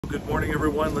Good morning,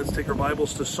 everyone. Let's take our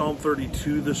Bibles to Psalm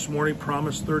 32 this morning,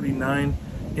 Promise 39,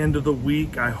 end of the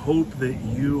week. I hope that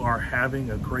you are having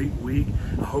a great week.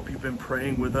 I hope you've been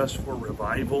praying with us for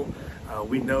revival.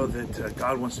 We know that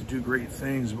God wants to do great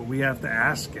things, but we have to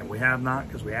ask Him. We have not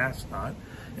because we ask not.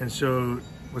 And so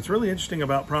what's really interesting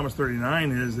about Promise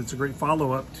 39 is it's a great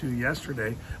follow-up to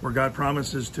yesterday where God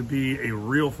promises to be a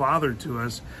real father to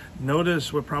us.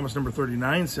 Notice what promise number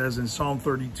 39 says in Psalm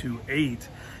 32:8.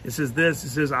 It says this, it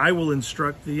says, I will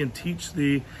instruct thee and teach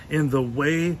thee in the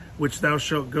way which thou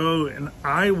shalt go, and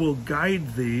I will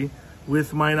guide thee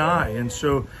with mine eye. And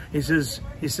so he says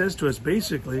to us,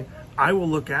 basically, I will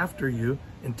look after you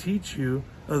and teach you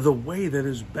the way that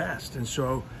is best. And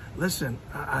so listen,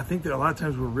 I think that a lot of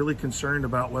times we're really concerned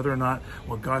about whether or not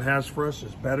what God has for us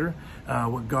is better.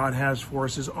 What God has for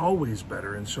us is always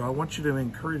better. And so I want you to be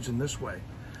encouraged in this way.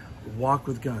 Walk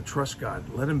with God, trust God,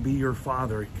 let Him be your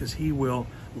Father, because He will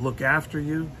look after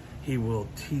you. He will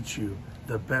teach you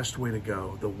the best way to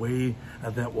go, the way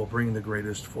that will bring the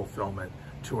greatest fulfillment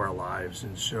to our lives.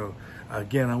 And so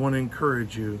again, I want to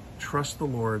encourage you, trust the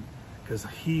Lord, because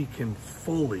He can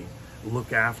fully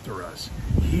look after us.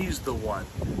 He's the one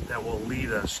that will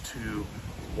lead us to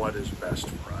what is best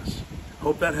for us.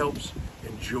 Hope that helps.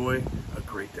 Enjoy a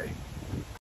great day.